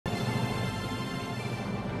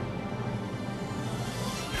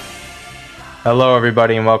Hello,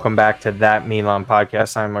 everybody, and welcome back to That Milan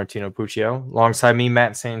podcast. I'm Martino Puccio. Alongside me,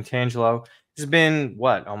 Matt Santangelo. It's been,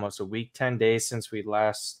 almost a week, 10 days since we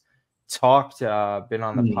last talked, been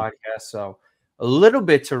on the podcast. So a little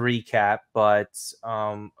bit to recap, but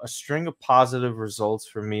a string of positive results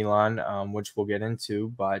for Milan, which we'll get into.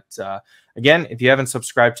 But again, if you haven't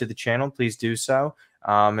subscribed to the channel, please do so.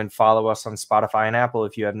 And follow us on Spotify and Apple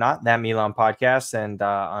if you have not, That Milan Podcast, and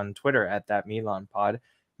on Twitter at That Milan Pod.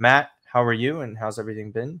 Matt, how are you, and how's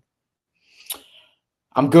everything been?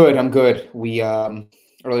 I'm good. We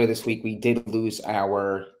earlier this week we did lose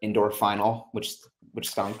our indoor final, which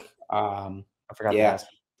stunk. I forgot to ask.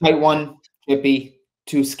 Tight one, chippy,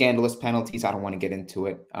 2 scandalous penalties. I don't want to get into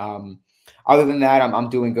it. Other than that, I'm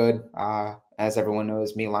doing good. As everyone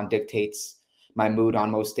knows, Milan dictates my mood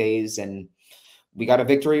on most days, and we got a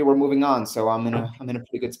victory. We're moving on, so I'm in a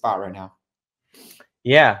pretty good spot right now.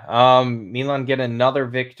 Yeah, Milan get another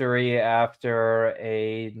victory after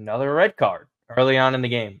another red card early on in the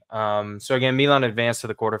game. So again, Milan advanced to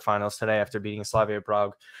the quarterfinals today after beating Slavia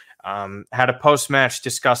Prague. Had a post-match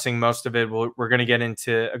discussing most of it. We're going to get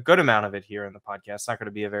into a good amount of it here in the podcast. It's not going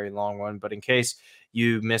to be a very long one, but in case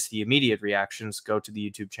you missed the immediate reactions, go to the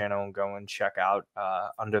YouTube channel and go and check out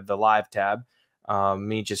under the live tab.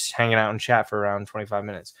 Me just hanging out and chat for around 25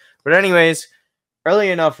 minutes. But anyways,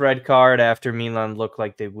 early enough red card after Milan looked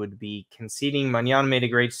like they would be conceding. Maignan made a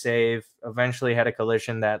great save, eventually had a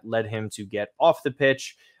collision that led him to get off the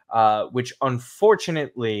pitch, which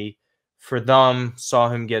unfortunately for them saw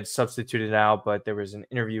him get substituted out. But there was an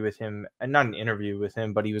interview with him, and not an interview with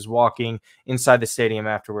him, but he was walking inside the stadium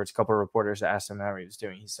afterwards. A couple of reporters asked him how he was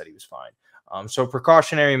doing. He said he was fine. So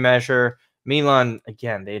precautionary measure. Milan,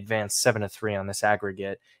 again, they advanced 7-3 on this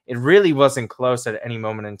aggregate. It really wasn't close at any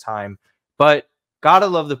moment in time, but gotta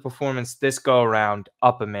love the performance this go around,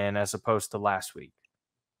 up a man as opposed to last week.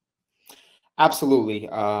 Absolutely.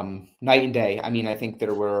 Night and day. I mean, I think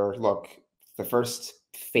there were, the first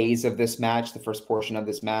phase of this match, the first portion of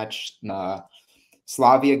this match,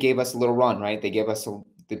 Slavia gave us a little run, right? They gave us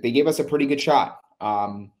a pretty good shot.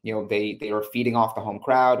 They were feeding off the home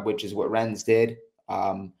crowd, which is what Rennes did.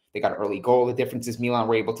 They got an early goal. The difference is Milan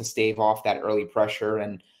were able to stave off that early pressure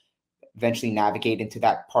and eventually navigate into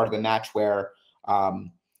that part of the match where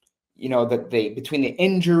between the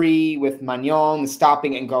injury with Maignan, the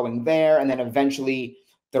stopping and going there, and then eventually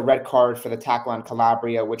the red card for the tackle on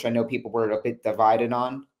Calabria, which I know people were a bit divided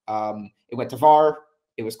on. It went to VAR.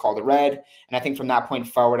 It was called a red. And I think from that point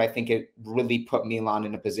forward, I think it really put Milan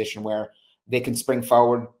in a position where they can spring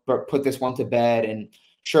forward, but put this one to bed. And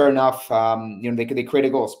sure enough, they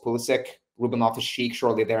created goals. Pulisic, Ruben Loftus-Cheek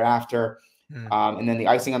shortly thereafter. And then the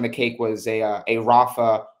icing on the cake was a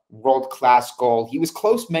Rafa world-class goal. He was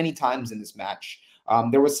close many times in this match.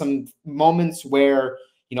 There was some moments where,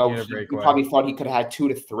 he probably thought he could have had 2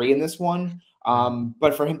 to 3 in this one.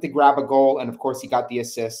 But for him to grab a goal, and of course he got the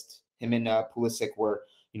assist, him and Pulisic were,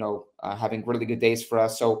 having really good days for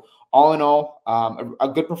us. So all in all, a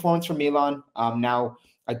good performance from Milan. Now,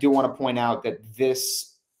 I do want to point out that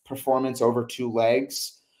this performance over 2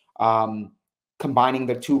 legs, combining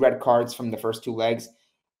the 2 red cards from the first 2 legs,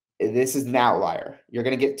 this is an outlier. You're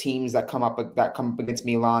going to get teams that come up against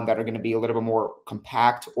Milan that are going to be a little bit more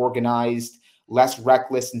compact, organized, less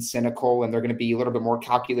reckless and cynical, and they're going to be a little bit more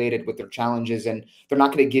calculated with their challenges, and they're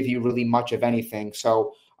not going to give you really much of anything.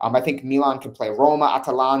 So I think Milan can play Roma,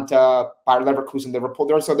 Atalanta, Bayer Leverkusen, Liverpool.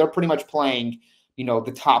 They're pretty much playing,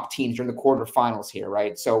 the top teams during the quarterfinals here,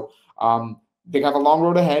 right? So they have a long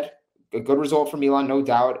road ahead. A good result for Milan, no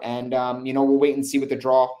doubt. And, we'll wait and see what the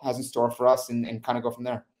draw has in store for us and kind of go from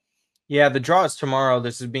there. Yeah, the draw is tomorrow.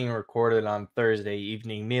 This is being recorded on Thursday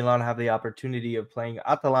evening. Milan have the opportunity of playing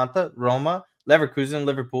Atalanta, Roma, Leverkusen,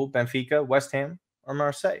 Liverpool, Benfica, West Ham, or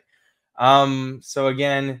Marseille. So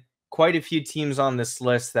again, quite a few teams on this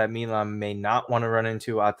list that Milan may not want to run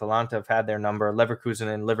into. Atalanta have had their number.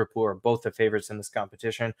 Leverkusen and Liverpool are both the favorites in this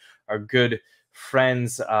competition, are good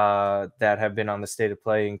friends that have been on the state of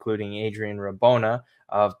play, including Adrian Rabona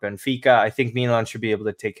of Benfica. I think Milan should be able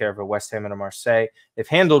to take care of a West Ham and a Marseille. They've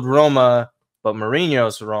handled Roma, but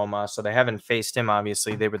Mourinho's Roma, so they haven't faced him,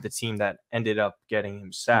 obviously. They were the team that ended up getting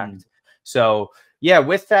him sacked. So, yeah,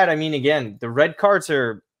 with that, I mean, again, the red cards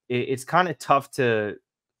are – it's kind of tough to,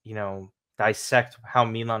 dissect how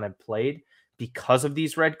Milan had played because of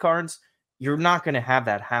these red cards. You're not going to have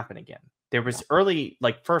that happen again. There was early,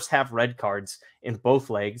 first half red cards in both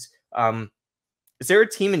legs. Is there a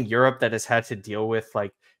team in Europe that has had to deal with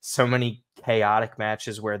so many chaotic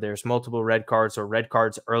matches where there's multiple red cards or red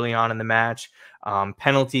cards early on in the match,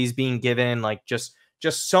 penalties being given, just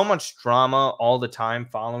so much drama all the time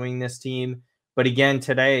following this team? But again,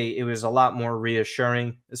 today it was a lot more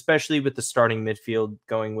reassuring, especially with the starting midfield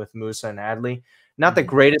going with Musa and Adli. Not the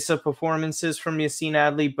greatest of performances from Yassine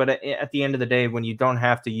Adli, but at the end of the day, when you don't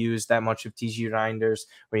have to use that much of TG Reinders,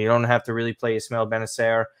 when you don't have to really play Ismail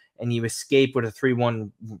Benacer, and you escape with a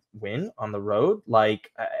 3-1 win on the road,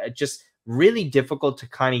 like just really difficult to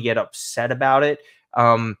kind of get upset about it.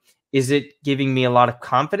 Is it giving me a lot of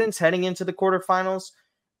confidence heading into the quarterfinals?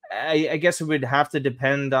 I guess it would have to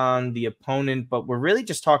depend on the opponent, but we're really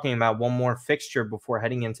just talking about one more fixture before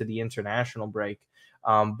heading into the international break.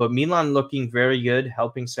 But Milan looking very good,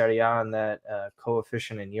 helping Serie A on that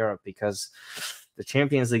coefficient in Europe, because the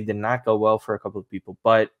Champions League did not go well for a couple of people.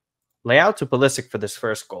 But Leão to Pulisic for this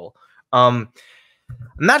first goal. I'm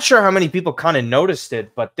not sure how many people kind of noticed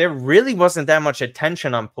it, but there really wasn't that much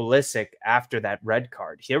attention on Pulisic after that red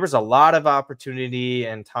card. There was a lot of opportunity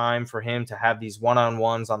and time for him to have these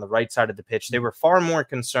one-on-ones on the right side of the pitch. They were far more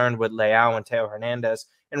concerned with Leão and Theo Hernandez,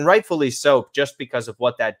 and rightfully so, just because of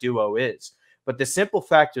what that duo is. But the simple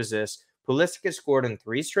fact is this: Pulisic has scored in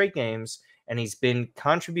 3 straight games, and he's been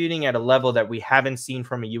contributing at a level that we haven't seen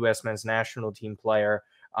from a U.S. men's national team player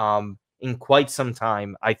in quite some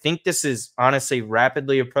time. I think this is honestly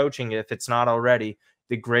rapidly approaching, if it's not already,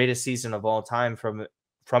 the greatest season of all time from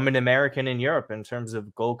an American in Europe in terms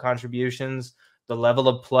of goal contributions, the level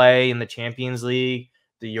of play in the Champions League,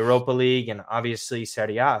 the Europa League, and obviously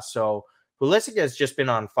Serie A. So Pulisic has just been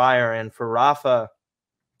on fire. And for Rafa,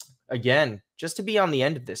 again, just to be on the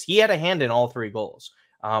end of this, he had a hand in all 3 goals.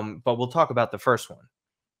 But we'll talk about the first one.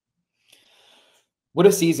 What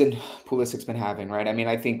a season Pulisic's been having, right? I mean,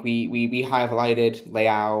 I think we highlighted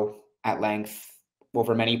Leão at length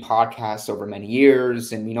over many podcasts, over many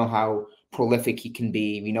years, and we know how prolific he can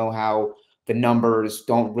be. We know how the numbers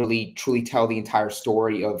don't really truly tell the entire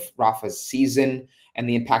story of Rafa's season and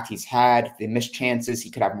the impact he's had, the missed chances. He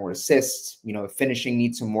could have more assists, finishing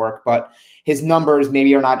needs some work, but his numbers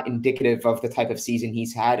maybe are not indicative of the type of season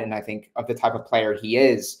he's had, and I think of the type of player he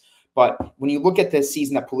is. But when you look at the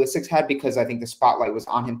season that Pulisic's had, because I think the spotlight was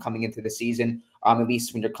on him coming into the season, at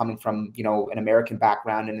least when you're coming from, an American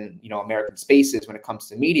background and, American spaces when it comes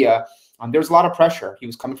to media, there's a lot of pressure. He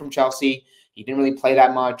was coming from Chelsea. He didn't really play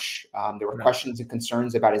that much. There were questions and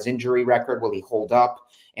concerns about his injury record. Will he hold up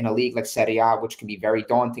in a league like Serie A, which can be very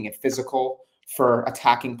daunting and physical for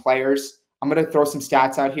attacking players? I'm going to throw some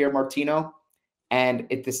stats out here, Martino, and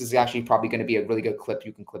this is actually probably going to be a really good clip.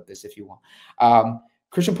 You can clip this if you want.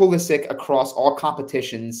 Christian Pulisic across all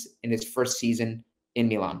competitions in his first season in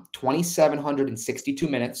Milan: 2,762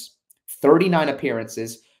 minutes, 39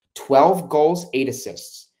 appearances, 12 goals, 8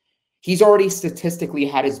 assists. He's already statistically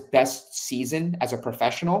had his best season as a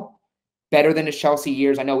professional, better than his Chelsea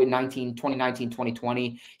years. I know in 2019,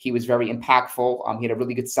 2020, he was very impactful. He had a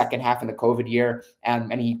really good second half in the COVID year,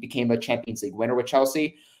 and he became a Champions League winner with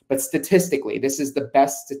Chelsea. But statistically, this is the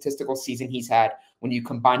best statistical season he's had when you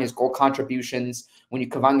combine his goal contributions, when you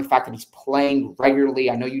combine the fact that he's playing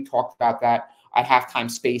regularly. I know you talked about that at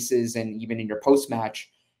halftime spaces and even in your post-match.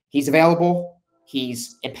 He's available,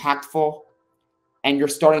 he's impactful, and you're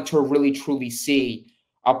starting to really truly see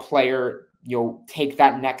a player, take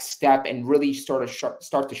that next step and really start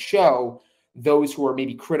to show those who are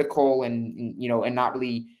maybe critical and not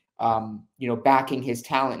really backing his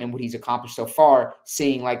talent and what he's accomplished so far,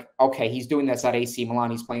 seeing like, okay, he's doing this at AC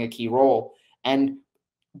Milan. He's playing a key role. And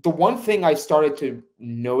the one thing I started to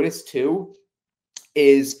notice too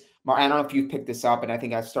is, I don't know if you picked this up, and I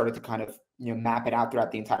think I started to kind of, map it out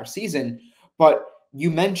throughout the entire season, but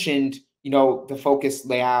you mentioned, the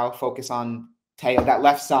focus on Theo, that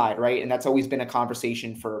left side, right? And that's always been a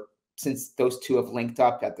conversation since those two have linked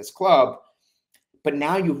up at this club. But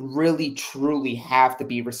now you really, truly have to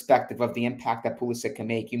be respective of the impact that Pulisic can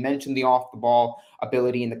make. You mentioned the off-the-ball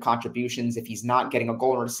ability and the contributions. If he's not getting a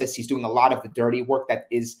goal or assist, he's doing a lot of the dirty work that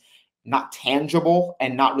is not tangible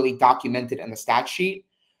and not really documented in the stat sheet.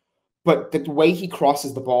 But the way he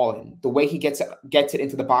crosses the ball in, the way he gets it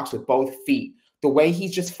into the box with both feet, the way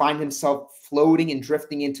he's just find himself floating and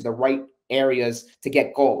drifting into the right areas to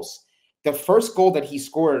get goals. The first goal that he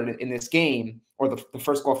scored in this game, or the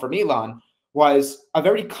first goal for Milan, was a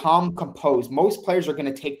very calm, composed. Most players are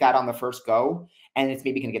going to take that on the first go, and it's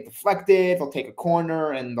maybe going to get deflected. They'll take a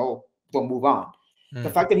corner, and they'll move on. The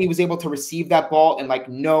fact that he was able to receive that ball and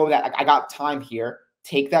know that I got time here,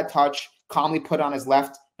 take that touch, calmly put on his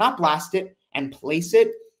left, not blast it, and place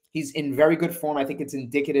it. He's in very good form. I think it's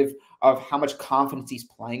indicative of how much confidence he's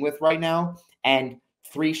playing with right now. And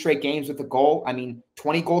 3 straight games with a goal.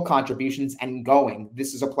 20 goal contributions and going.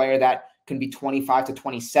 This is a player that can be 25 to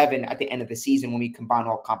 27 at the end of the season when we combine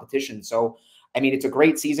all competitions. So I mean, it's a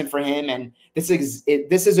great season for him, and this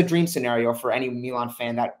is a dream scenario for any Milan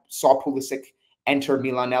fan that saw Pulisic enter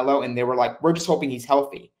Milanello, and they were like, we're just hoping he's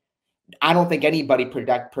healthy. I don't think anybody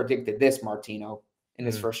predicted this, Martino, in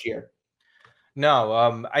his first year.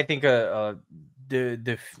 No, I think I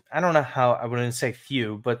don't know how, I wouldn't say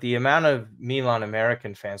few, but the amount of Milan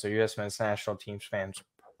American fans or U.S. men's national teams fans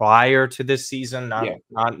prior to this season,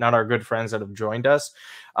 not our good friends that have joined us,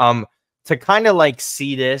 to kind of like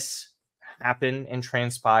see this happen and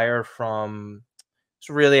transpire from,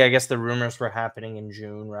 so really, I guess the rumors were happening in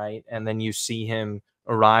June, right? And then you see him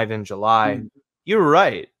arrive in July. You're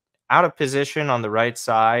right. Out of position on the right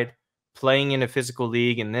side, playing in a physical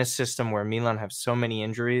league in this system where Milan have so many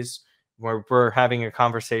injuries, where we're having a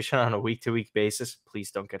conversation on a week-to-week basis. Please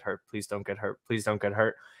don't get hurt. Please don't get hurt. Please don't get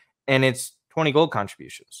hurt. And it's 20 goal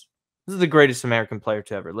contributions. This is the greatest American player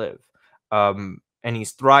to ever live. And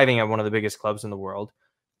he's thriving at one of the biggest clubs in the world.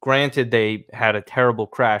 Granted, they had a terrible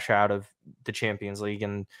crash out of the Champions League,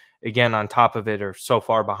 and again, on top of it, are so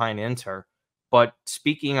far behind Inter. But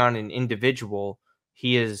speaking on an individual,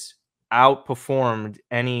 he has outperformed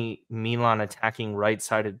any Milan attacking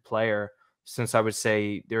right-sided player since, I would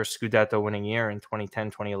say, their Scudetto winning year in 2010,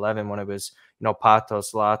 2011, when it was, Pato,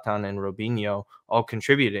 Zlatan, and Robinho all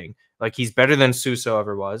contributing. Like, he's better than Suso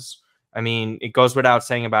ever was. I mean, it goes without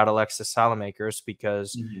saying about Alexis Salamakers,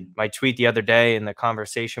 because my tweet the other day in the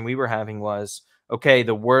conversation we were having was, okay,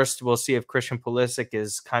 the worst we'll see of Christian Pulisic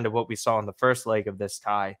is kind of what we saw in the first leg of this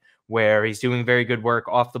tie, where he's doing very good work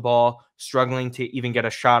off the ball, struggling to even get a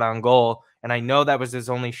shot on goal. And I know that was his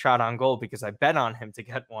only shot on goal because I bet on him to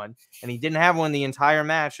get one. And he didn't have one the entire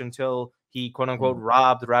match until he, quote unquote,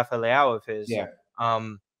 robbed Rafa Leão of his.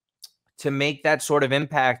 To make that sort of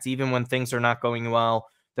impact, even when things are not going well.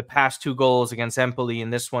 The past 2 goals against Empoli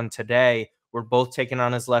and this one today were both taken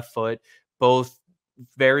on his left foot, both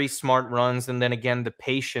very smart runs. And then again, the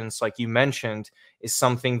patience, like you mentioned, is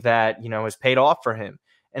something that, has paid off for him.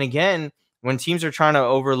 And again, when teams are trying to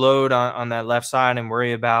overload on that left side and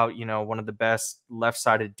worry about, one of the best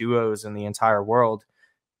left-sided duos in the entire world,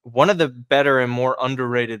 one of the better and more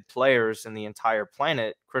underrated players in the entire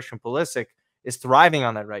planet, Christian Pulisic, is thriving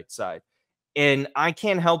on that right side. And I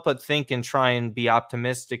can't help but think and try and be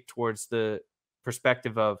optimistic towards the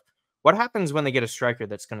perspective of what happens when they get a striker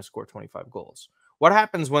that's going to score 25 goals? What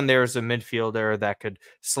happens when there's a midfielder that could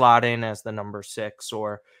slot in as the number 6,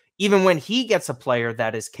 or even when he gets a player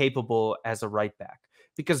that is capable as a right back?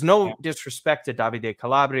 Because no disrespect to Davide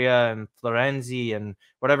Calabria and Florenzi and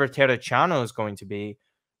whatever Terracciano is going to be,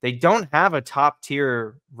 they don't have a top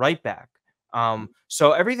tier right back.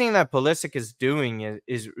 So everything that Pulisic is doing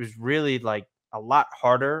is really like a lot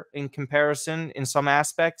harder in comparison in some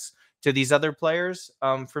aspects to these other players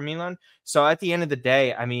for Milan. So at the end of the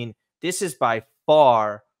day, I mean, this is by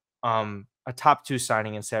far a top 2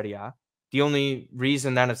 signing in Serie A. The only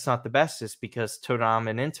reason that it's not the best is because Thuram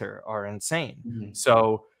and Inter are insane.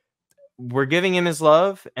 So we're giving him his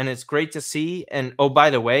love, and it's great to see. And oh, by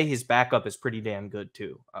the way, his backup is pretty damn good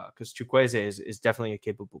too, because Chukwueze is definitely a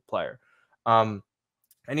capable player.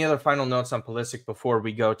 Any other final notes on Pulisic before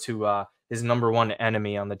we go to his number 1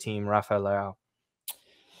 enemy on the team, Rafa Leão?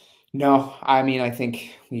 No, I mean, I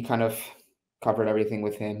think we kind of covered everything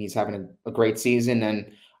with him. He's having a great season,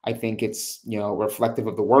 and I think it's, reflective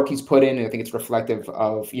of the work he's put in. And I think it's reflective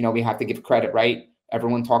of, we have to give credit, right?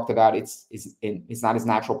 Everyone talked about it's not his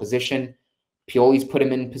natural position. Pioli's put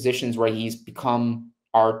him in positions where he's become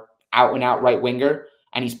our out and out right winger,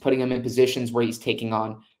 and he's putting him in positions where he's taking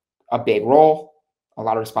on a big role, a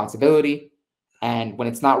lot of responsibility. And when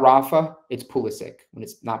it's not Rafa, it's Pulisic. When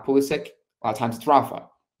it's not Pulisic, a lot of times it's Rafa.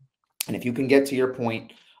 And if you can get, to your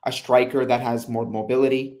point, a striker that has more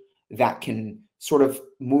mobility, that can sort of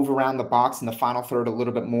move around the box in the final third a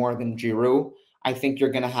little bit more than Giroud, I think you're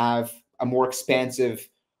going to have a more expansive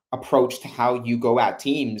approach to how you go at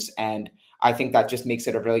teams. And I think that just makes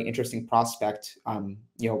it a really interesting prospect,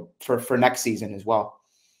 for next season as well.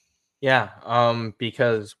 Yeah,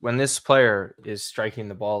 because when this player is striking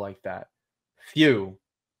the ball like that, few,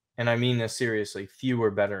 and I mean this seriously, few are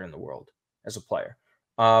better in the world as a player.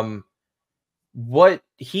 What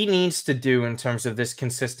he needs to do in terms of this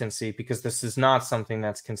consistency, because this is not something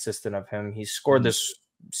that's consistent of him. He scored this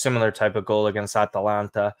similar type of goal against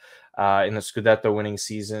Atalanta in the Scudetto winning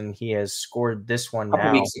season. He has scored this one a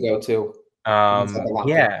couple weeks ago too.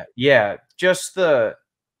 Yeah. Just the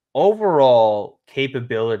overall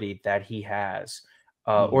capability that he has,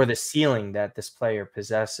 or the ceiling that this player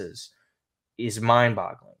possesses, is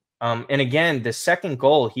mind-boggling. And again, the second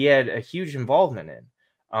goal he had a huge involvement in.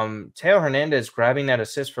 Theo Hernandez grabbing that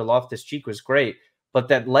assist for Loftus-Cheek was great, but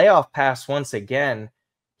that layoff pass, once again,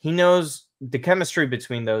 he knows the chemistry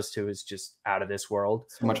between those two is just out of this world.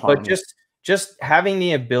 So much But harmony. just having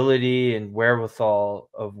the ability and wherewithal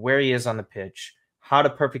of where he is on the pitch, how to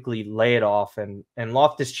perfectly lay it off, and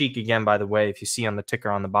Loftus-Cheek, again, by the way, if you see on the ticker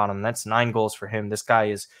on the bottom, that's 9 goals for him. This guy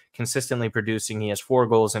is consistently producing. He has 4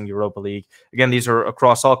 goals in Europa League. Again, these are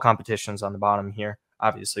across all competitions on the bottom here,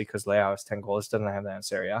 obviously, because Leão has 10 goals, doesn't have that in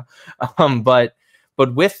Serie A.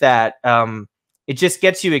 But with that, it just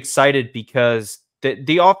gets you excited because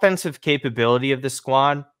the offensive capability of the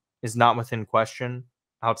squad is not within question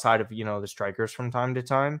outside of, the strikers from time to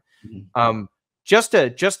time. Mm-hmm. Just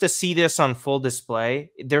to see this on full display,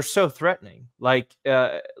 they're so threatening. Like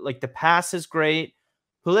the pass is great.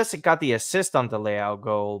 Pulisic got the assist on the Leão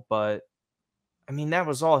goal, but I mean, that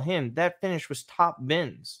was all him. That finish was top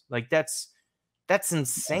bins. Like that's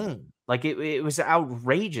insane. Like it was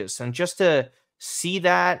outrageous. And just to see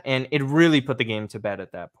that, and it really put the game to bed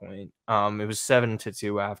at that point. It was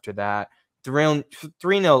 7-2 after that.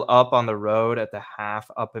 3-0 up on the road at the half,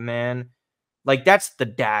 up a man. Like that's the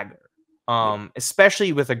dagger.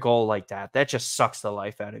 Especially with a goal like that. That just sucks the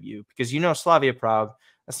life out of you because Slavia Prague,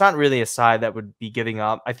 that's not really a side that would be giving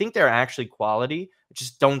up. I think they're actually quality. I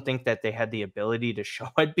just don't think that they had the ability to show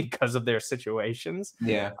it because of their situations.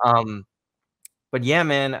 Yeah. But yeah,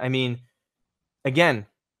 man, I mean, again,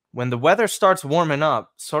 when the weather starts warming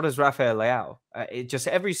up, so does Rafael Leão. It just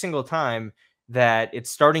every single time that it's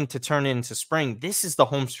starting to turn into spring, this is the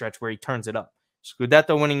home stretch where he turns it up.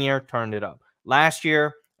 Scudetto winning year, turned it up. Last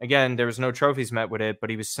year, again, there was no trophies met with it, but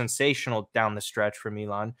he was sensational down the stretch for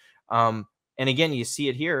Milan. And again, you see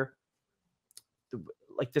it here.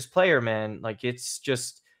 Like this player, man, like it's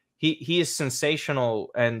just he is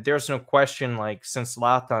sensational, and there's no question. Like since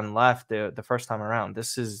Zlatan left the first time around,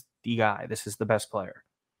 this is the guy. This is the best player.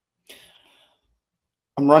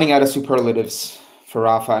 I'm running out of superlatives for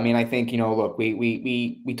Rafa. I mean, I think look,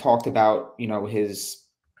 we talked about his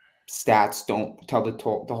stats don't tell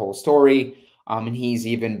the whole story, and he's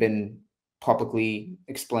even been publicly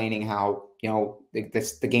explaining how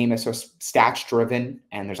the game is so stats driven,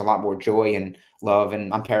 and there's a lot more joy and love,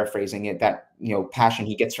 and I'm paraphrasing it, that passion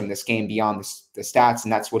he gets from this game beyond the stats,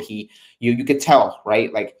 and that's what you could tell,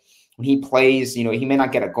 right? Like when he plays, he may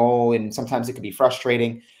not get a goal, and sometimes it could be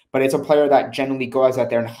frustrating, but it's a player that generally goes out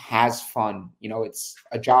there and has fun. It's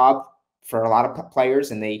a job for a lot of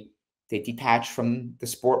players, and they detach from the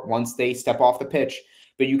sport once they step off the pitch.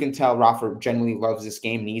 But you can tell Rafa genuinely loves this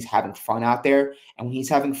game, and he's having fun out there. And when he's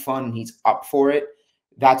having fun and he's up for it,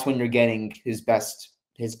 that's when you're getting his best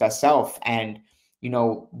self. And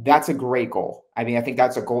that's a great goal. I mean, I think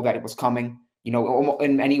that's a goal that it was coming.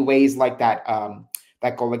 In many ways, like that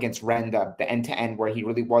goal against Rennes, the end-to-end, where he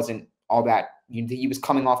really wasn't all that. He was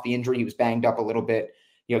coming off the injury. He was banged up a little bit.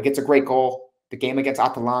 Gets a great goal. The game against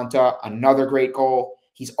Atalanta, another great goal.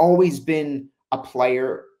 He's always been a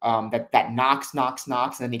player that knocks,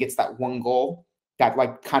 and then he gets that one goal that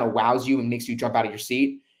like kind of wows you and makes you jump out of your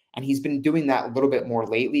seat. And he's been doing that a little bit more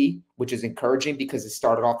lately, which is encouraging because it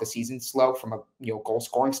started off the season slow from a goal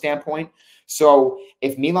scoring standpoint. So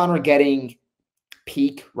if Milan are getting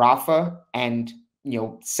peak Rafa and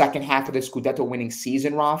second half of the Scudetto winning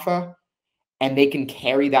season Rafa, and they can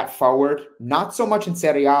carry that forward, not so much in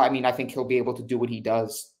Serie A. I mean, I think he'll be able to do what he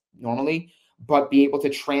does normally, but be able to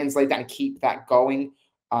translate that and keep that going,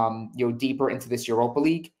 deeper into this Europa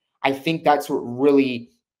League. I think that's what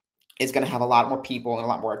really is going to have a lot more people and a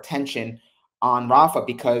lot more attention on Rafa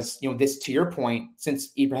because, this, to your point,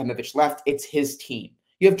 since Ibrahimovic left, it's his team.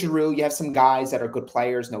 You have Giroud, you have some guys that are good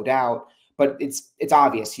players, no doubt, but it's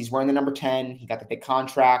obvious. He's wearing the number 10. He got the big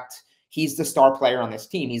contract. He's the star player on this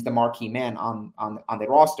team. He's the marquee man on the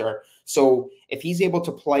roster. So if he's able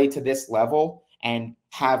to play to this level and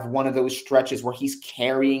have one of those stretches where he's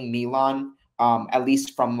carrying Milan, at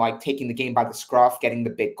least from like taking the game by the scruff, getting the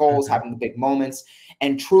big goals, having the big moments,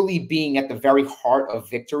 and truly being at the very heart of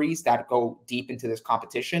victories that go deep into this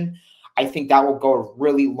competition, I think that will go a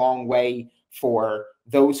really long way for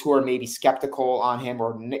those who are maybe skeptical on him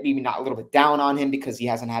or maybe not a little bit down on him because he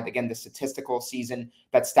hasn't had, again, the statistical season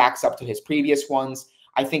that stacks up to his previous ones.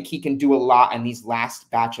 I think he can do a lot in these last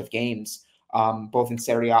batch of games, both in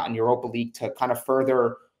Serie A and Europa League, to kind of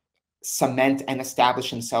further cement and establish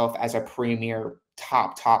himself as a premier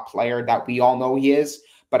top player that we all know he is.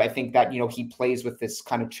 But I think that, he plays with this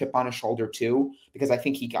kind of chip on his shoulder too, because I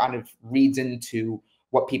think he kind of reads into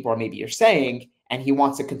what people are saying, and he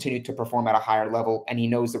wants to continue to perform at a higher level, and he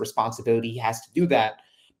knows the responsibility he has to do that,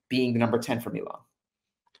 being the number 10 for Milan.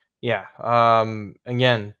 Yeah.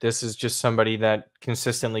 Again, this is just somebody that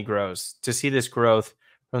consistently grows. To see this growth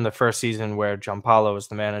from the first season where Gianpaolo was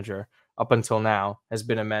the manager up until now has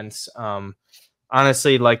been immense.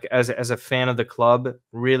 honestly, like as a fan of the club,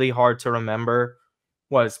 really hard to remember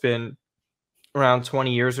what it's been around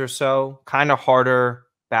 20 years or so. Kind of harder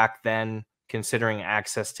back then, considering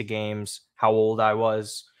access to games, how old I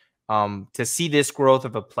was. To see this growth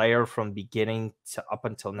of a player from beginning to up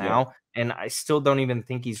until Yeah. now, and I still don't even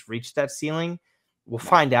think he's reached that ceiling. We'll No.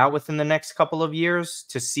 find out within the next couple of years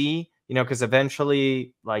to see, because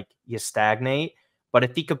eventually, like, you stagnate. But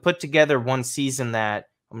if he could put together one season that,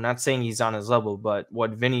 I'm not saying he's on his level, but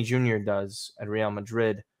what Vinny Jr. does at Real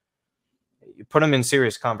Madrid, you put him in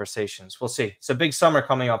serious conversations. We'll see. It's a big summer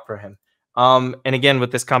coming up for him. And again,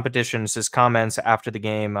 with this competition, his comments after the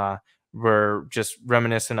game were just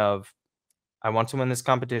reminiscent of, I want to win this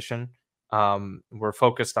competition. We're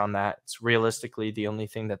focused on that. It's realistically the only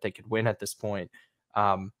thing that they could win at this point.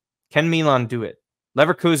 Can Milan do it?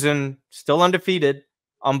 Leverkusen still undefeated.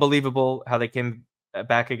 Unbelievable how they came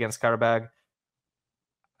back against Karabag.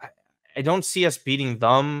 I don't see us beating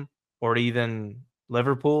them or even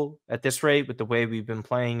Liverpool at this rate with the way we've been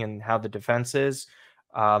playing and how the defense is.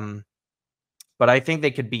 But I think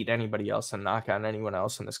they could beat anybody else and knock out anyone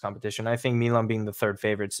else in this competition. I think Milan being the third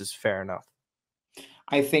favorites is fair enough.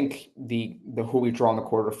 I think the who we draw in the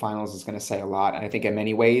quarterfinals is going to say a lot. And I think in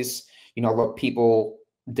many ways, look, people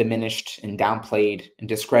diminished and downplayed and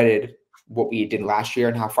discredited what we did last year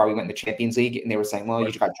and how far we went in the Champions League. And they were saying, well,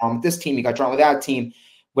 you got drawn with this team, you got drawn with that team.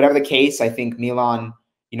 Whatever the case, I think Milan,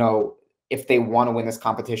 if they want to win this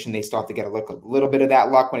competition, they still have to get a little bit of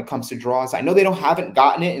that luck when it comes to draws. I know they haven't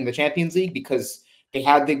gotten it in the Champions League because they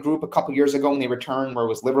had the group a couple years ago when they returned where it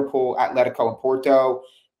was Liverpool, Atletico, and Porto.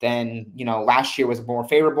 Then, last year was more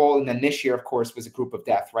favorable. And then this year, of course, was a group of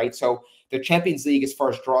death, right? So the Champions League, as far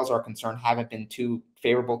as draws are concerned, haven't been too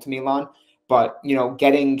favorable to Milan. But,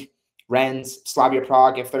 getting Rennes, Slavia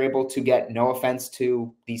Prague, if they're able to get, no offense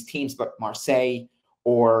to these teams, but Marseille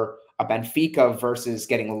or a Benfica versus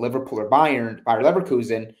getting a Liverpool or Bayer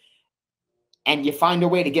Leverkusen, and you find a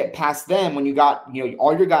way to get past them when you got,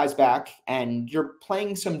 all your guys back and you're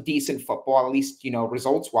playing some decent football, at least,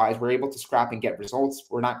 results-wise, we're able to scrap and get results.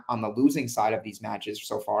 We're not on the losing side of these matches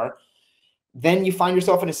so far. Then you find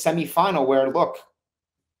yourself in a semifinal where, look,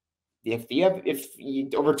 if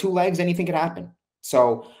over two legs, anything could happen.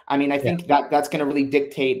 So, I think that's going to really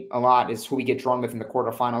dictate a lot is who we get drawn with in the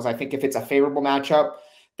quarterfinals. I think if it's a favorable matchup,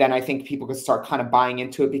 then I think people could start kind of buying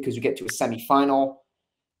into it because you get to a semifinal.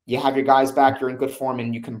 You have your guys back, you're in good form,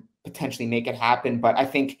 and you can potentially make it happen. But I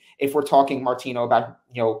think if we're talking, Martino, about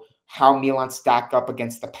how Milan stack up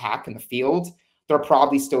against the pack in the field, they're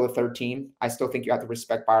probably still a third team. I still think you have to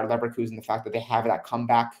respect Bayer Leverkusen, the fact that they have that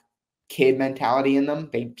comeback kid mentality in them.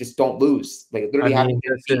 They just don't lose. They literally have they've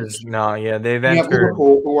you have entered.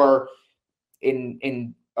 Liverpool who are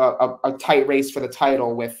in a tight race for the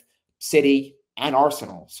title with City and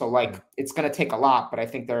Arsenal. So it's going to take a lot, but I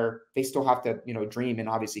think they still have to, dream and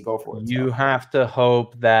obviously go for it. You have to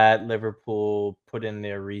hope that Liverpool put in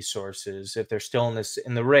their resources, if they're still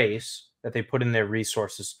in the race, that they put in their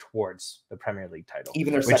resources towards the Premier League title.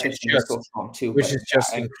 Even their second team is still strong too. Which is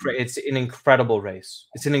just it's an incredible race.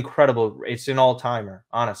 It's an all-timer,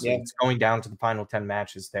 honestly. Yeah. It's going down to the final 10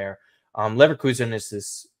 matches there. Leverkusen is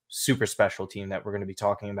this super special team that we're going to be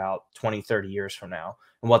talking about 20, 30 years from now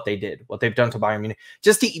and what they did, what they've done to Bayern Munich.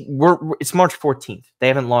 It's March 14th. They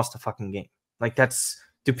haven't lost a fucking game.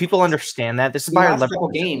 Do people understand that? This is Bayern Leverkusen. Couple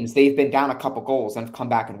games, they've been down a couple goals and have come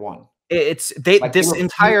back and won. This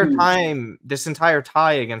entire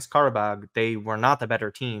tie against Karabag, they were not the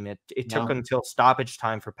better team. It took until stoppage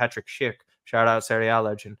time for Patrick Schick, shout out Serie A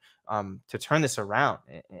legend, to turn this around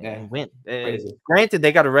and win. Granted,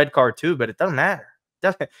 they got a red card too, but it doesn't matter.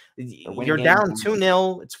 You're down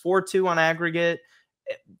 2-0. It's 4-2 on aggregate.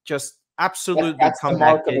 Just absolutely. That's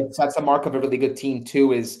the mark of a really good team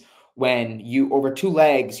too. Is when you over two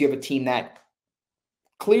legs, you have a team that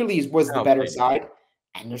clearly was the better side.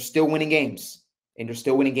 And they're still winning games.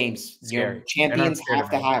 Champions have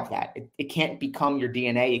to have that. It can't become your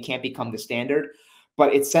DNA. It can't become the standard.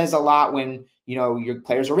 But it says a lot when, your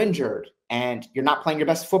players are injured and you're not playing your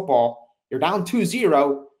best football. You're down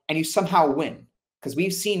 2-0 and you somehow win. Because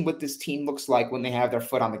we've seen what this team looks like when they have their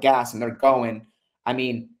foot on the gas and they're going.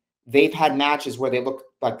 They've had matches where they look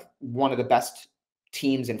like one of the best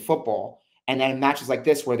teams in football. And then matches like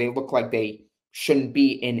this where they look like they shouldn't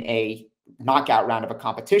be in a knockout round of a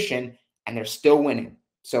competition and they're still winning.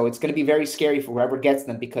 So it's going to be very scary for whoever gets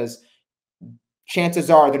them because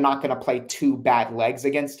chances are they're not going to play two bad legs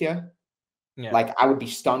against you. Yeah. Like, I would be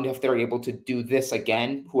stunned if they're able to do this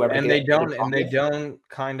again. Whoever And they they don't, come with.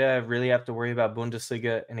 kind of really have to worry about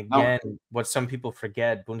Bundesliga. And No. again, what some people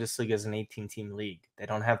forget, Bundesliga is an 18-team league. They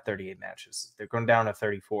don't have 38 matches. They're going down to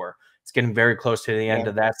 34. It's getting very close to the end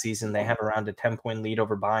of that season. They have around a 10-point lead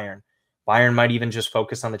over Bayern. Bayern might even just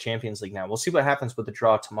focus on the Champions League now. We'll see what happens with the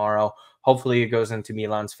draw tomorrow. Hopefully it goes into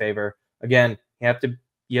Milan's favor. Again, you have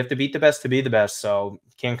to beat the best to be the best. So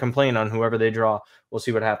can't complain on whoever they draw. We'll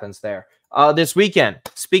see what happens there. This weekend,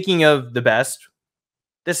 speaking of the best,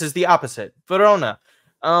 this is the opposite. Verona.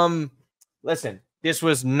 Listen, this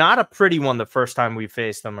was not a pretty one the first time we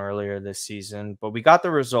faced them earlier this season, but we got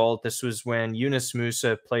the result. This was when Yunus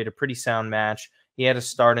Musa played a pretty sound match. He had a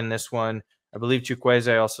start in this one. I believe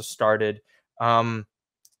Chukwueze also started.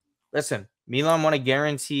 Listen, Milan want to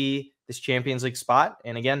guarantee this Champions League spot.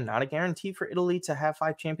 And again, not a guarantee for Italy to have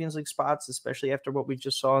 5 Champions League spots, especially after what we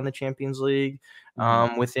just saw in the Champions League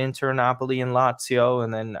with Inter, Napoli, and Lazio,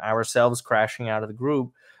 and then ourselves crashing out of the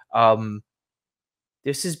group.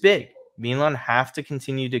 This is big. Milan have to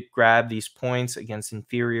continue to grab these points against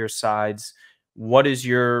inferior sides. What is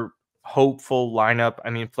your hopeful lineup? I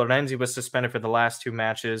mean, Florenzi was suspended for the last 2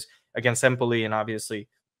 matches against Empoli, and obviously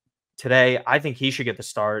today, I think he should get the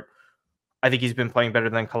start. I think he's been playing better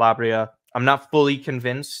than Calabria. I'm not fully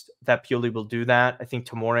convinced that Pioli will do that. I think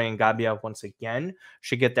Tomori and Gabbia, once again,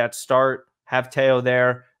 should get that start. Have Teo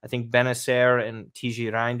there. I think Benacer and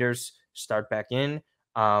TG Reinders start back in.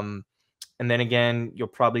 And then again, you'll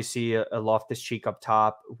probably see a Loftus-Cheek up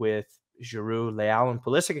top with Giroud, Leão, and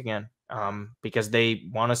Pulisic again because they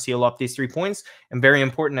want to seal off these 3 points. And very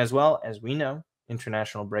important as well, as we know,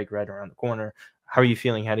 international break right around the corner. How are you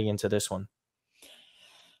feeling heading into this one?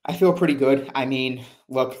 I feel pretty good. I mean,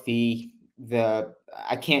 look,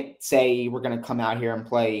 I can't say we're going to come out here and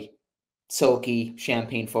play silky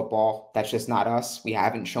champagne football. That's just not us. We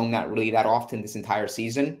haven't shown that really that often this entire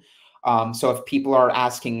season. So if people are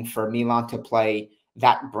asking for Milan to play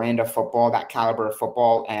that brand of football, that caliber of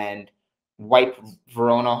football, and wipe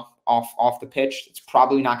Verona off the pitch, it's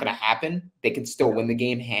probably not going to happen. They can still win the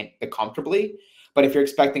game comfortably. But if you're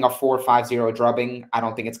expecting a 4-5-0 drubbing, I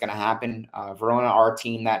don't think it's going to happen. Verona are a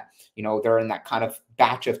team that, they're in that kind of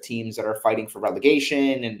batch of teams that are fighting for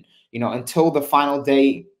relegation. And, until the final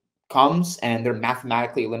day comes and they're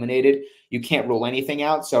mathematically eliminated, you can't rule anything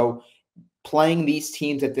out. So playing these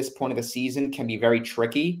teams at this point of the season can be very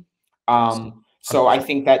tricky. So I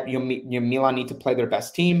think that Milan need to play their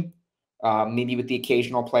best team, maybe with the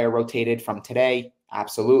occasional player rotated from today.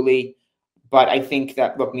 Absolutely. But I think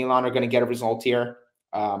that, look, Milan are going to get a result here.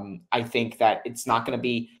 I think that it's not going to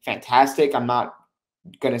be fantastic. I'm not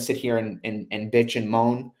going to sit here and bitch and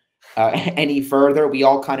moan any further. We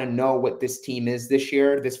all kind of know what this team is this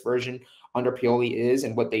year, this version under Pioli is,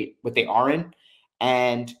 and what they aren't.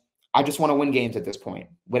 And I just want to win games at this point.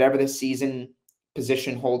 Whatever this season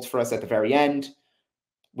position holds for us at the very end,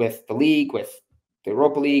 with the league, with the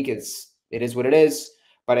Europa League, it is what it is.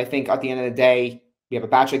 But I think at the end of the day, we have a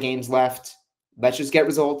batch of games left. Let's just get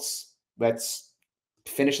results. Let's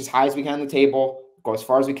finish as high as we can on the table, go as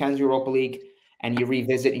far as we can in the Europa League, and you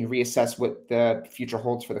revisit and you reassess what the future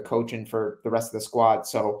holds for the coach and for the rest of the squad.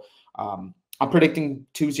 So I'm predicting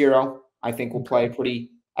 2-0. I think we'll play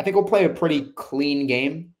a pretty clean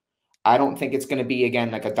game. I don't think it's going to be, again,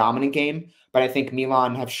 like a dominant game, but I think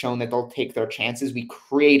Milan have shown that they'll take their chances. We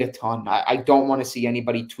create a ton. I don't want to see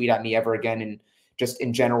anybody tweet at me ever again and just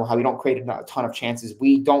in general how we don't create a ton of chances.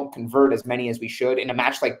 We don't convert as many as we should. In a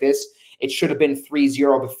match like this, it should have been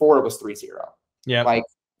 3-0 before it was 3-0. Yeah. Like,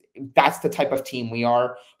 that's the type of team we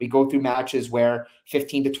are. We go through matches where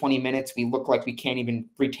 15 to 20 minutes, we look like we can't even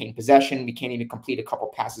retain possession. We can't even complete a couple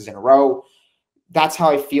passes in a row. That's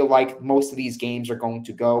how I feel like most of these games are going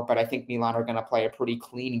to go. But I think Milan are going to play a pretty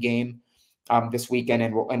clean game this weekend,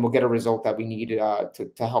 and we'll get a result that we need to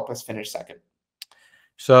help us finish second.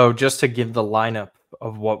 So just to give the lineup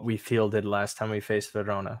of what we fielded last time we faced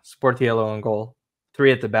Verona: Sportiello in goal,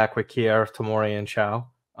 3 at the back with Kier, Tomori, and Ciao.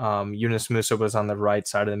 Yunus Musa was on the right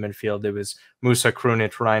side of the midfield. It was Musa,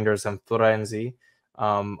 Krunic, Reinders, and Florenzi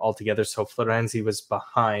altogether. So Florenzi was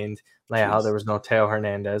behind Leão. There was no Teo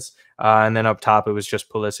Hernandez. And then up top, it was just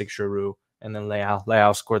Pulisic, Giroud, and then Leão.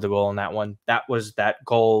 Leão scored the goal in that one. That was that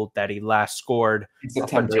goal that he last scored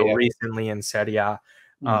up until recently in Serie A.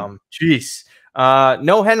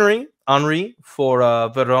 No Henry for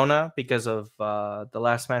Verona because of the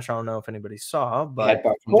last match. I don't know if anybody saw, but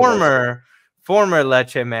former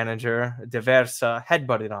Lecce manager Diversa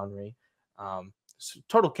headbutted Henry. So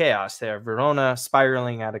total chaos there. Verona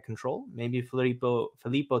spiraling out of control. Maybe Filippo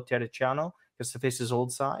Terracciano gets to face his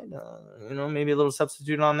old side. Maybe a little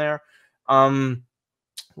substitute on there.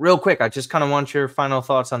 Real quick, I just kind of want your final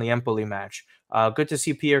thoughts on the Empoli match. Good to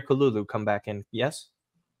see Pierre Kalulu come back in. Yes?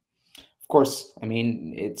 Of course. I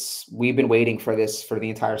mean, we've been waiting for this for the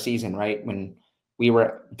entire season, right? When we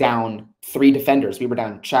were down 3 defenders, we were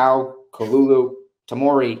down Chow, Kalulu,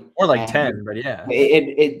 Tamori, Or like and 10, but yeah.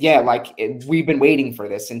 We've been waiting for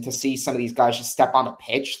this, and to see some of these guys just step on the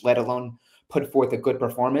pitch, let alone put forth a good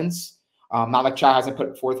performance. Malik Chow hasn't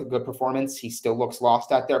put forth a good performance. He still looks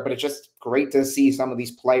lost out there, but it's just great to see some of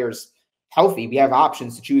these players healthy. We have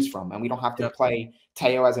options to choose from, and we don't have to play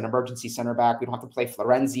Teo as an emergency center back. We don't have to play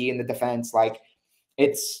Florenzi in the defense. Like,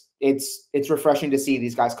 it's refreshing to see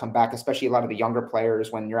these guys come back, especially a lot of the younger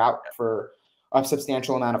players when you're out for a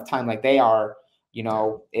substantial amount of time like they are. You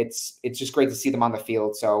know, it's just great to see them on the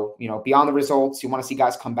field. So, you know, beyond the results, you want to see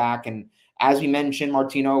guys come back. And as we mentioned,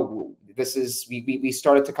 Martino, we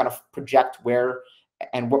started to kind of project where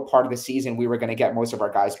and what part of the season we were going to get most of our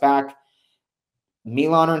guys back.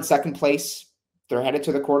 Milan are in second place. They're headed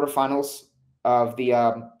to the quarterfinals of the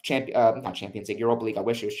not Champions League, Europa League. I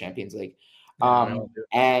wish it was Champions League.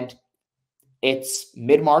 And it's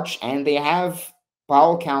mid-March, and they have, by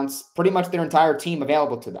all accounts, pretty much their entire team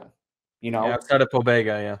available to them. You know, outside of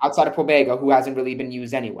Pobega, outside of Pobega, who hasn't really been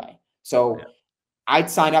used anyway. So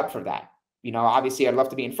I'd sign up for that. You know, obviously I'd love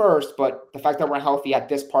to be in first, but the fact that we're healthy at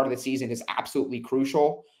this part of the season is absolutely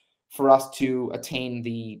crucial for us to attain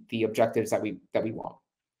the objectives that we want.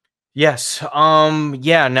 Yes.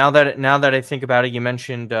 Yeah, now that I think about it, you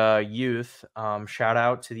mentioned youth. Shout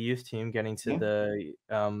out to the youth team getting to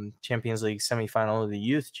the Champions League semifinal, the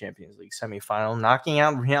Youth Champions League semifinal, knocking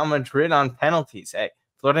out Real Madrid on penalties. Hey,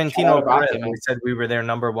 Florentino Perez, we said we were their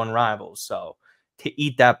 #1 rivals, so to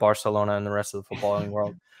eat that, Barcelona and the rest of the footballing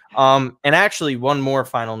world. And actually, one more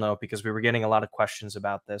final note, because we were getting a lot of questions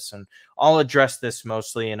about this, and I'll address this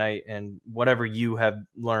mostly, and whatever you have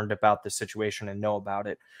learned about this situation and know about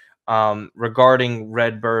it, regarding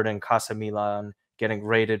Redbird and Casa Milan getting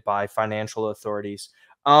raided by financial authorities.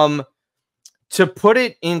 To put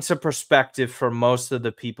it into perspective for most of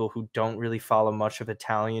the people who don't really follow much of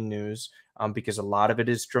Italian news, because a lot of it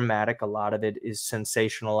is dramatic, a lot of it is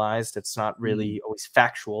sensationalized. It's not really always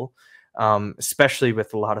factual, especially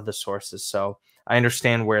with a lot of the sources. So I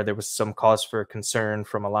understand where there was some cause for concern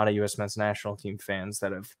from a lot of U.S. men's national team fans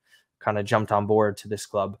that have kind of jumped on board to this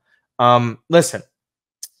club. Listen,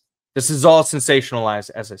 this is all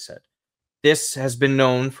sensationalized, as I said. This has been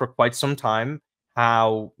known for quite some time,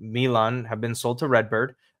 how Milan have been sold to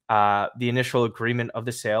Redbird. The initial agreement of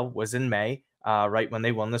the sale was in May, right when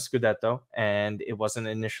they won the Scudetto, and it wasn't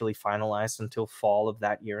initially finalized until fall of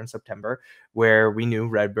that year in September, where we knew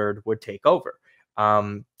Redbird would take over.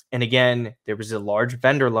 And again, there was a large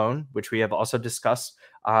vendor loan, which we have also discussed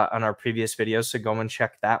on our previous videos. So go and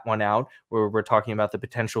check that one out, where we're talking about the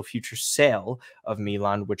potential future sale of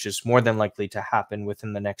Milan, which is more than likely to happen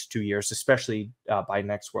within the next 2 years, especially by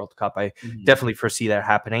next World Cup. I definitely foresee that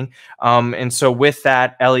happening. And so with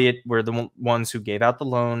that, Elliot were the ones who gave out the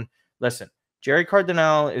loan. Listen, Jerry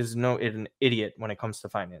Cardinal is an idiot when it comes to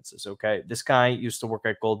finances, okay? This guy used to work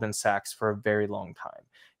at Goldman Sachs for a very long time.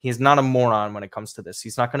 He is not a moron when it comes to this.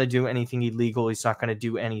 He's not going to do anything illegal. He's not going to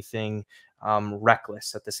do anything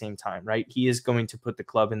reckless at the same time, right? He is going to put the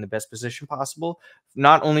club in the best position possible,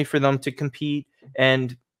 not only for them to compete,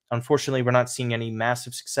 and unfortunately, we're not seeing any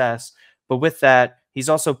massive success, but with that, he's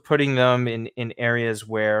also putting them in areas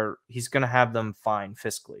where he's going to have them fine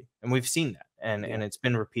fiscally. And we've seen that, and it's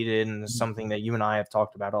been repeated, and it's something that you and I have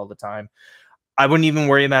talked about all the time. I wouldn't even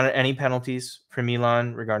worry about any penalties for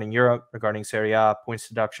Milan regarding Europe, regarding Serie A, points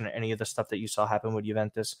deduction, any of the stuff that you saw happen with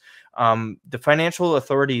Juventus. The financial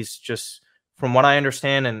authorities, just from what I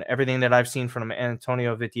understand and everything that I've seen from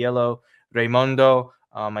Antonio Vitiello, Raimondo,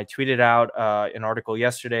 I tweeted out an article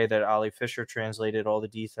yesterday that Ali Fisher translated all the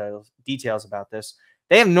details about this.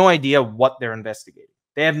 They have no idea what they're investigating.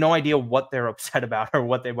 They have no idea what they're upset about or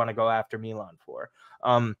what they want to go after Milan for.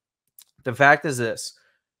 The fact is this.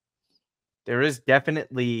 There is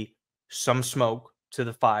definitely some smoke to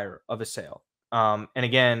the fire of a sale. And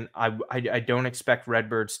again, I don't expect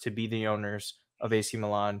Redbirds to be the owners of AC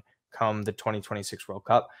Milan come the 2026 World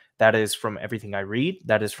Cup. That is from everything I read.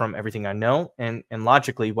 That is from everything I know. And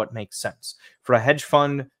logically, what makes sense. For a hedge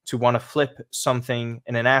fund to want to flip something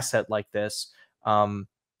in an asset like this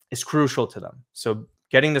is crucial to them. So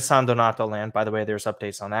getting the San Donato land, by the way, there's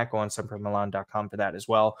updates on that. Go on sempermilan.com for that as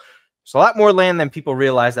well. There's a lot more land than people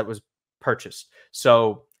realize that was purchased.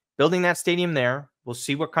 So building that stadium there, we'll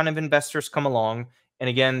see what kind of investors come along. And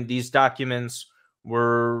again, these documents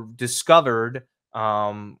were discovered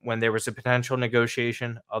when there was a potential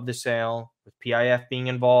negotiation of the sale with PIF being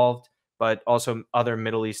involved, but also other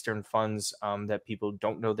Middle Eastern funds that people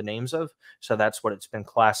don't know the names of. So that's what it's been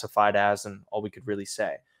classified as, and all we could really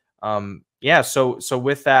say. Yeah, so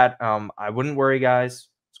with that, I wouldn't worry, guys.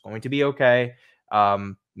 It's going to be okay.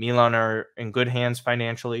 Milan are in good hands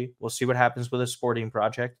financially. We'll see what happens with a sporting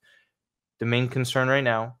project. The main concern right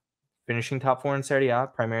now, finishing top 4 in Serie A,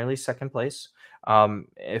 primarily second place.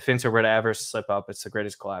 If Inter were to ever slip up, it's the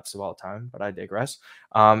greatest collapse of all time, but I digress.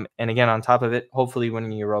 And again, on top of it, hopefully winning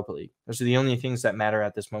the Europa League. Those are the only things that matter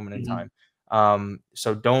at this moment in time.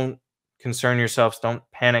 So don't concern yourselves. Don't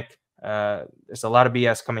panic. There's a lot of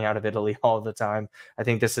BS coming out of Italy all the time. I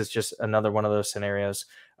think this is just another one of those scenarios.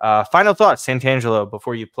 Final thoughts, Sant'Angelo,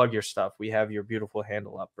 before you plug your stuff. We have your beautiful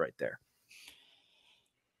handle up right there.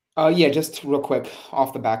 Yeah, just real quick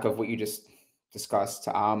off the back of what you just discussed.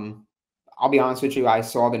 I'll be honest with you. I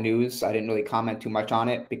saw the news. I didn't really comment too much on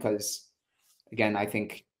it because, again, I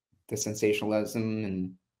think the sensationalism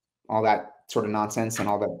and all that sort of nonsense and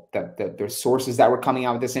all the sources that were coming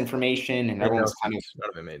out with this information and everyone's kind of none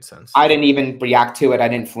of it made sense. I didn't even react to it. I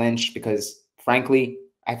didn't flinch because, frankly,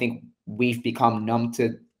 I think we've become numb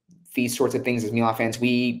to these sorts of things as Milan fans.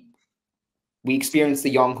 We experienced the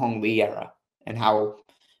Young Hong Lee era and how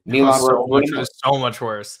Milan were so much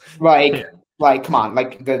worse. Like, come on,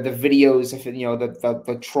 like the videos of, you know,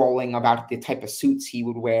 the trolling about the type of suits he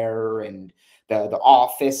would wear and the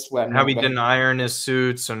office when how he didn't iron his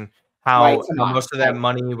suits and how most of that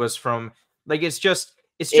money was from, like, it's just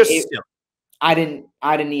silly. I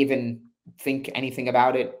didn't even think anything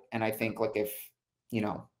about it. And I think, like, if, you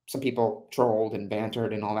know, some people trolled and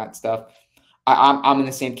bantered and all that stuff, I'm in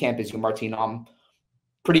the same camp as you, Martino. I'm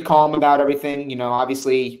pretty calm about everything. You know,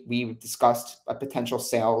 obviously we discussed a potential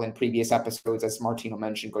sale in previous episodes, as Martino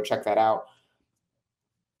mentioned. Go check that out.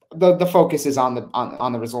 The focus is on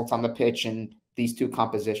the results on the pitch and these two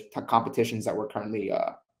competitions that we're currently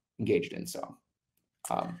engaged in. So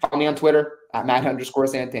follow me on Twitter at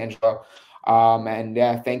Matt_Sant'Angelo. And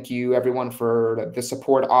yeah, thank you everyone for the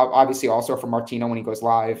support. Obviously also for Martino when he goes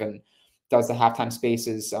live and does the halftime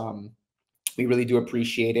spaces. We really do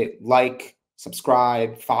appreciate it. Like,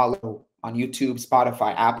 subscribe, follow on YouTube,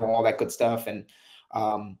 Spotify, Apple, all that good stuff. And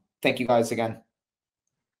thank you guys again.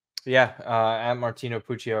 Yeah, at Martino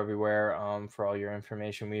Puccio everywhere for all your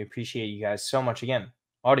information. We appreciate you guys so much. Again,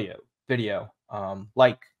 audio, video,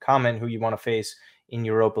 like, comment who you want to face in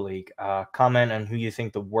Europa League. Comment on who you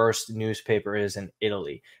think the worst newspaper is in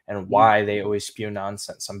Italy and why they always spew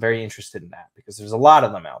nonsense. I'm very interested in that because there's a lot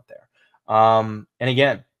of them out there. And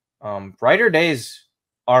again, brighter days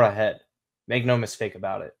are ahead. Make no mistake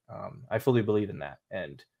about it. I fully believe in that.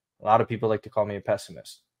 And a lot of people like to call me a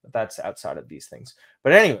pessimist, but that's outside of these things.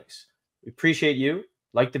 But anyways, we appreciate you.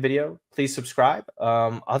 Like the video. Please subscribe.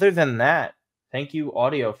 Other than that, thank you,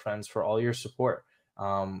 audio friends, for all your support.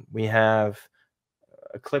 We have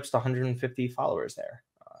eclipsed 150 followers there.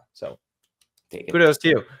 So kudos to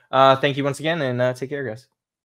you. Thank you once again, and take care, guys.